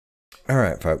All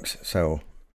right, folks. So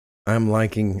I'm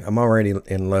already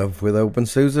in love with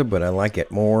OpenSuse, but I like it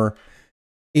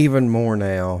even more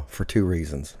now for two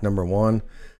reasons. Number one,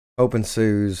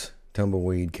 OpenSuse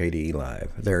Tumbleweed KDE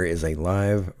Live. There is a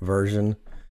live version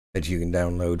that you can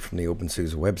download from the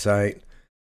OpenSuse website.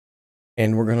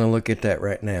 And we're going to look at that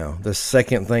right now. The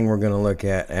second thing we're going to look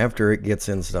at after it gets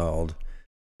installed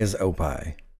is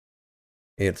OPI.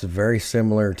 It's very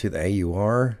similar to the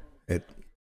AUR.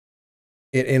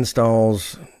 It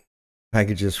installs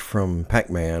packages from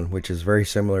Packman, which is very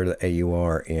similar to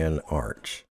AUR in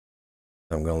Arch.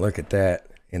 So I'm going to look at that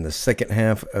in the second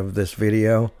half of this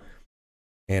video,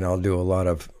 and I'll do a lot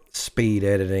of speed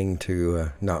editing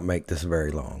to not make this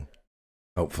very long,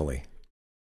 hopefully.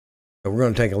 So we're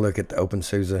going to take a look at the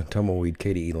OpenSuse Tumbleweed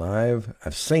KDE Live.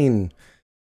 I've seen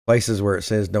places where it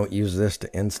says don't use this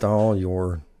to install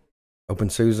your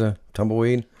OpenSuse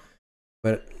Tumbleweed,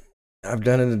 but I've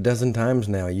done it a dozen times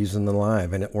now using the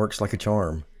Live, and it works like a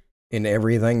charm in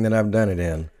everything that I've done it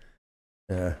in.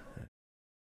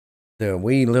 The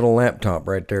wee little laptop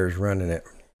right there is running it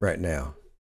right now,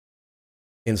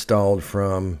 installed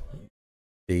from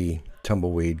the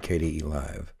Tumbleweed KDE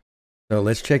Live. So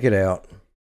let's check it out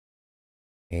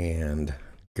and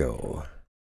go.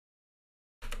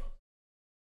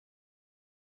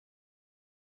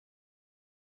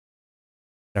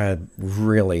 I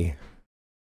really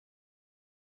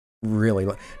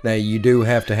now you do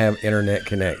have to have internet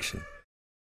connection.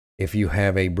 If you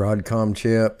have a Broadcom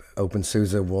chip,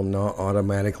 OpenSuse will not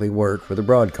automatically work with a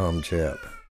Broadcom chip.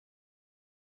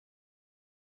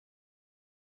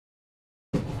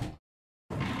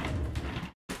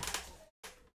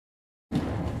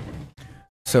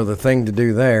 So the thing to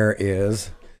do there is,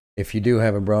 if you do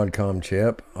have a Broadcom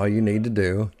chip, all you need to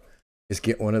do is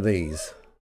get one of these.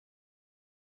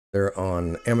 They're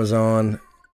on Amazon.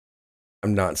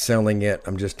 I'm not selling it.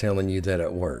 I'm just telling you that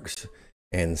it works.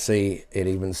 And see, it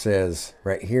even says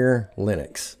right here,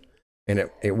 Linux. And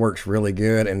it works really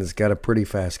good, and it's got a pretty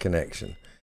fast connection.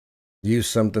 Use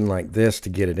something like this to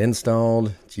get it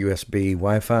installed. It's USB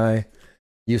Wi-Fi.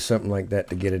 Use something like that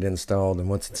to get it installed. And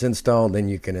once it's installed, then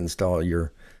you can install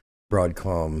your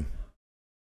Broadcom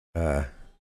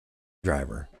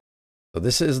driver. So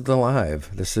this is the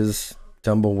Live. This is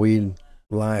Tumbleweed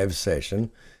Live session.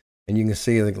 And you can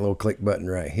see the little click button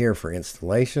right here for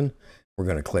installation. We're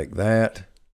going to click that.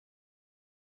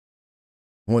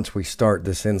 Once we start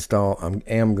this install, I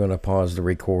am going to pause the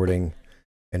recording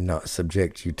and not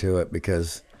subject you to it,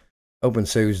 because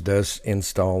OpenSuse does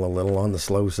install a little on the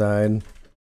slow side.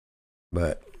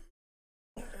 But,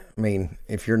 I mean,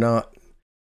 if you're not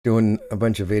doing a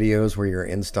bunch of videos where you're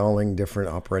installing different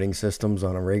operating systems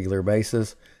on a regular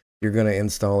basis, you're going to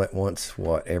install it once,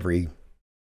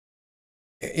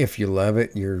 if you love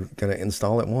it, you're going to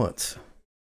install it once.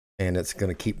 And it's going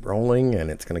to keep rolling, and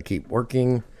it's going to keep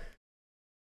working.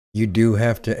 You do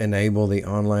have to enable the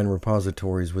online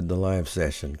repositories with the live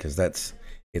session, because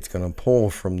it's going to pull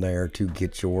from there to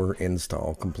get your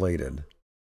install completed.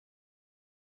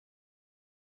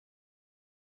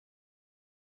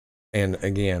 And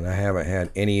again, I haven't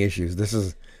had any issues. This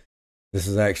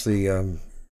is actually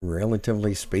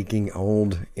relatively speaking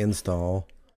old install.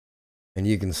 And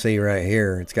you can see right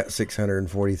here, it's got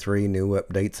 643 new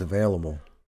updates available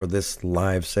for this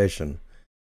live session.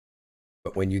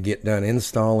 But when you get done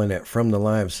installing it from the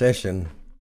live session,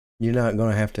 you're not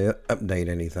going to have to update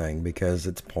anything, because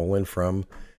it's pulling from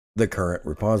the current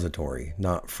repository,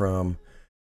 not from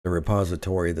the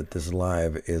repository that this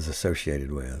live is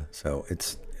associated with. So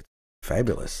it's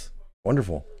fabulous,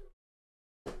 wonderful.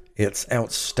 It's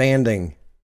outstanding,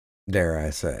 dare I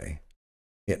say.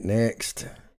 Hit next.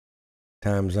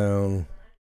 Time zone,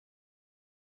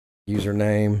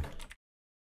 username.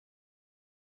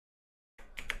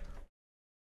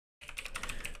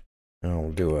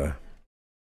 I'll do a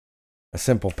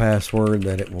simple password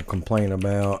that it will complain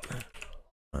about,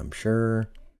 I'm sure.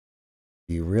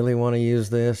 Do you really want to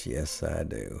use this? Yes, I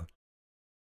do.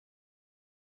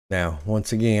 Now,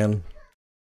 once again,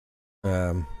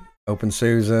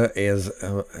 OpenSuse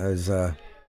is a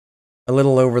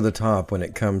little over the top when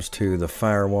it comes to the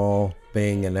firewall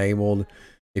being enabled.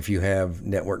 If you have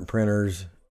network printers,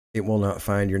 it will not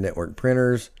find your network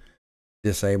printers.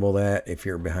 Disable that. If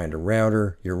you're behind a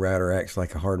router, your router acts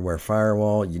like a hardware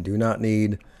firewall. You do not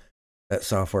need that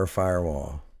software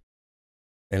firewall.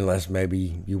 Unless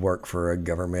maybe you work for a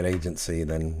government agency,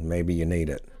 then maybe you need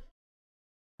it.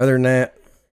 Other than that,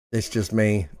 it's just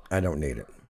me. I don't need it.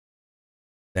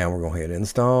 Now we're going to hit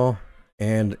install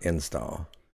and install.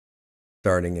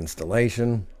 Starting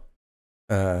installation.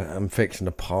 I'm fixing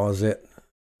to pause it.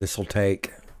 This will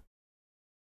take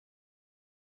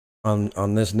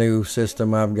On this new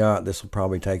system I've got, this will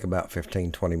probably take about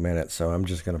 15-20 minutes. So I'm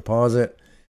just going to pause it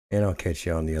and I'll catch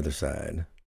you on the other side.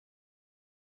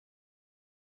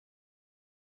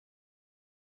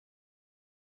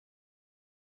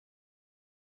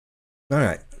 All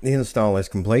right, the install is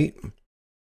complete.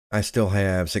 I still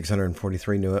have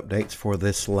 643 new updates for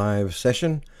this live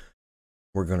session.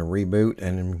 We're going to reboot,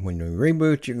 and when you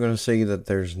reboot, you're going to see that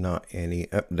there's not any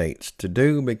updates to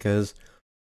do because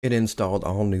it installed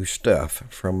all new stuff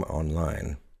from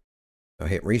online. So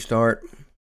hit restart.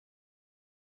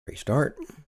 Restart.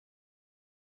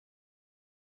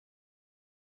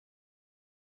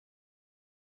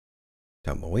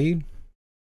 Tumbleweed.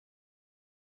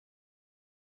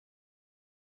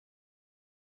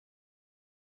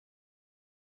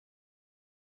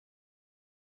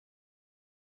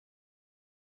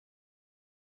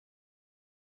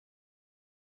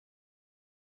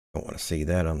 Don't want to see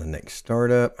that on the next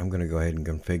startup. I'm going to go ahead and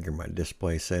configure my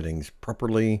display settings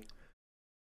properly.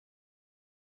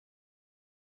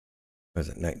 Was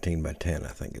it 19 by 10? I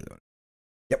think is what.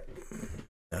 Yep.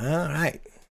 All right.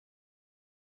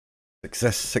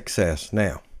 Success, success.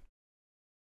 Now,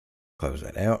 close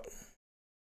that out.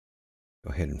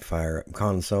 Go ahead and fire up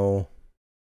console.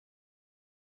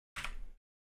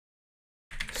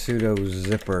 Sudo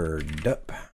zipper dup.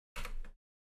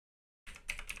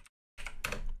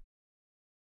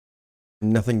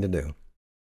 Nothing to do.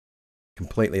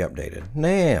 Completely updated.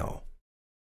 Now,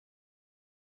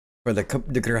 for the coup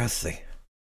de grace,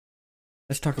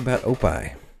 let's talk about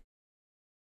OPI.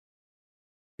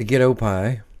 To get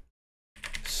OPI,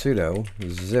 sudo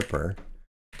zipper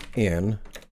in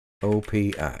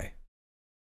OPI.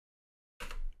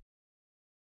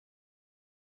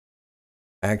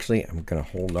 Actually, I'm going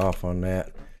to hold off on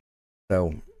that.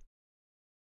 So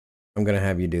I'm going to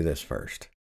have you do this first.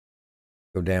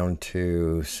 Go down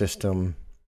to System,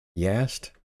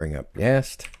 Yast, bring up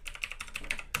Yast.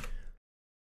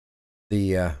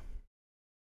 The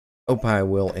OPI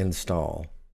will install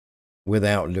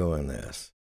without doing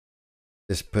this.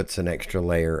 This puts an extra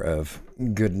layer of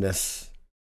goodness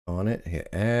on it. Hit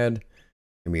Add,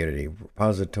 Community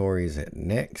Repositories, hit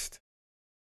Next.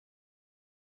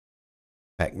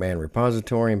 Packman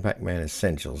Repository and Packman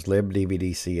Essentials, lib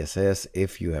DVD CSS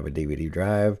if you have a DVD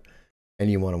drive and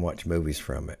you want to watch movies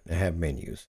from it and have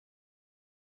menus.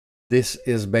 This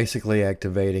is basically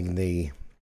activating the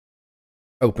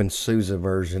OpenSuse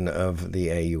version of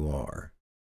the AUR.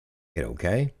 Hit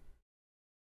OK.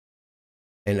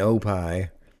 And OPI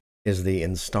is the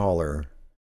installer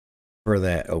for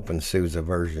that OpenSuse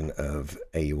version of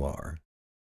AUR,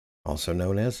 also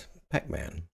known as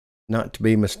Packman. Not to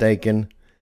be mistaken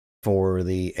for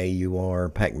the AUR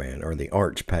Packman or the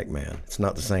Arch Packman. It's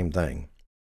not the same thing.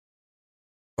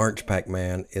 Arch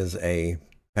Packman is a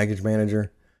package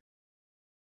manager.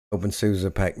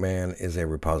 OpenSuse Packman is a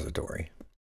repository.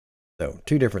 So,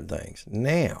 two different things.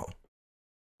 Now,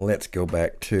 let's go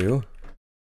back to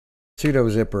sudo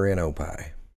zipper in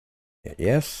OPI. Hit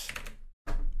yes.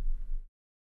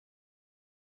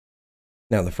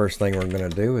 Now, the first thing we're going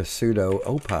to do is sudo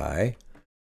OPI.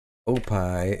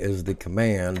 OPI is the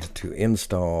command to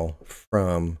install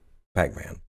from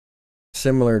Packman.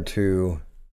 Similar to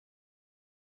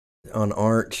on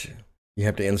Arch, you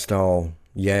have to install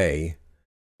yay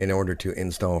in order to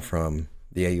install from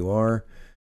the AUR.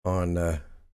 On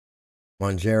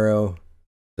Monjero,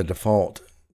 the default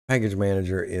package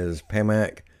manager is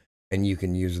Pamac, and you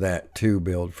can use that to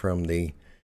build from the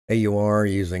AUR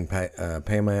using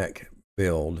Pamac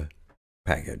build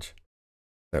package.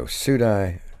 So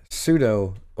sudo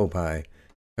OPI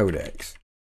codecs.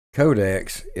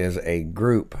 Codecs is a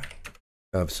group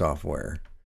of software,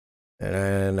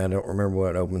 and I don't remember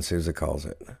what OpenSuse calls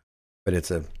it, but it's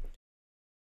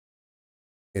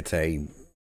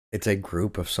a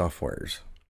group of softwares.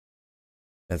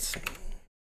 That's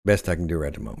best I can do right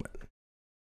at the moment.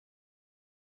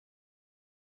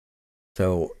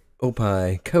 So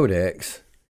OPI codecs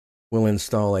will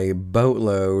install a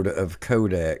boatload of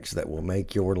codecs that will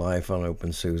make your life on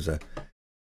OpenSuse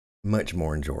much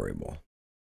more enjoyable.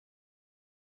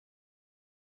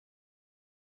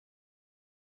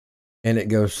 And it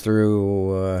goes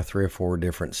through 3 or 4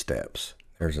 different steps.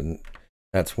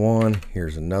 That's one.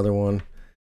 Here's another one.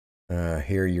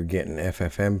 Here you're getting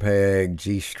FFmpeg,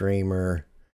 GStreamer,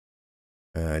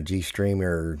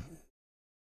 GStreamer,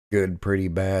 good, pretty,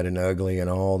 bad, and ugly, and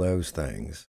all those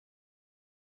things.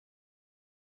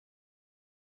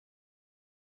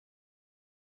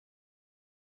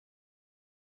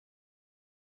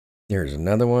 Here's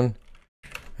another one,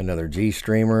 another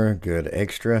GStreamer, good,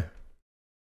 extra,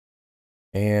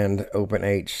 and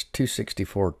OpenH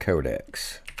 264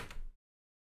 codecs.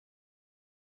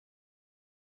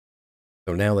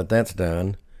 So now that that's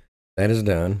done, that is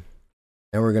done.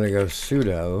 Now we're going to go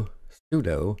sudo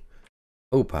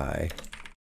OPI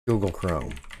Google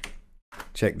Chrome.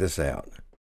 Check this out.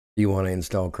 Do you want to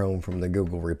install Chrome from the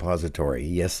Google repository?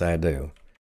 Yes, I do.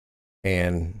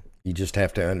 And you just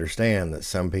have to understand that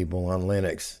some people on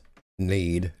Linux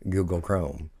need Google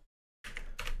Chrome.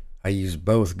 I use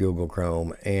both Google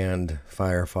Chrome and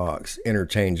Firefox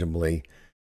interchangeably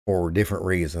for different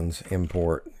reasons.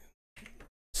 Import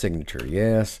signature,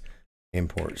 yes.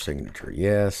 Import signature,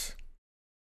 yes.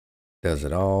 Does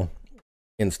it all.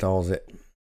 Installs it.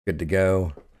 Good to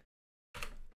go.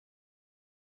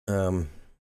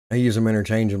 I use them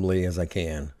interchangeably as I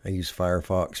can. I use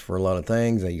Firefox for a lot of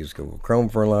things. I use Google Chrome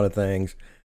for a lot of things.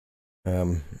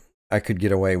 I could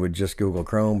get away with just Google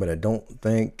Chrome, but I don't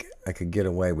think I could get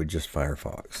away with just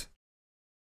Firefox.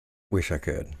 Wish I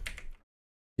could.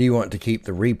 Do you want to keep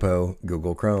the repo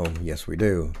Google Chrome? Yes, we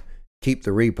do. Keep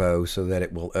the repo so that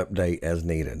it will update as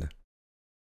needed.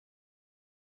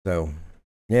 So,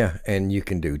 yeah, and you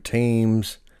can do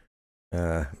Teams,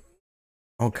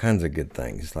 all kinds of good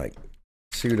things like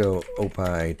sudo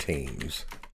OPI Teams,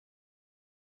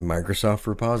 Microsoft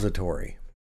repository.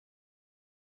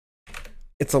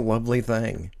 It's a lovely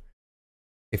thing.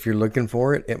 If you're looking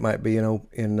for it, it might be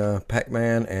in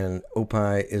Packman, and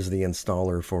OPI is the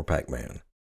installer for Packman.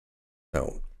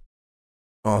 So,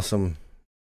 awesome,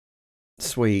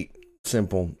 sweet,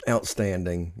 simple,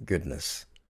 outstanding goodness.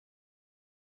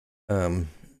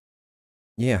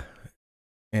 Yeah,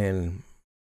 and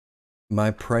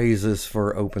my praises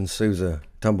for OpenSuse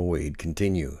Tumbleweed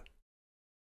continue.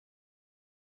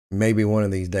 Maybe one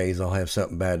of these days I'll have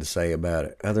something bad to say about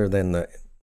it, other than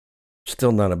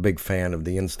still not a big fan of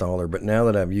the installer, but now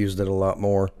that I've used it a lot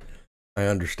more, I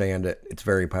understand it. It's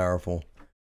very powerful.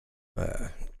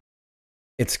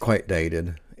 It's quite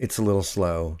dated. It's a little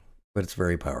slow, but it's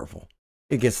very powerful.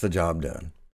 It gets the job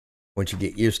done. Once you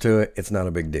get used to it, it's not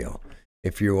a big deal.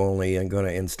 If you're only going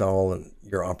to install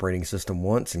your operating system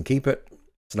once and keep it,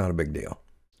 it's not a big deal.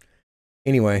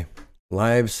 Anyway,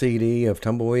 live CD of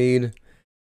Tumbleweed,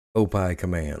 OPI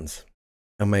commands.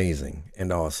 Amazing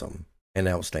and awesome and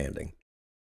outstanding.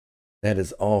 That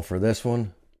is all for this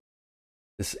one.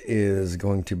 This is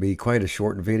going to be quite a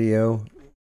short video,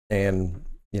 and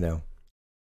you know,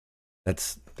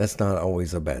 that's not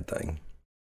always a bad thing.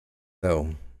 So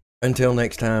until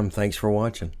next time, thanks for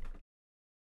watching.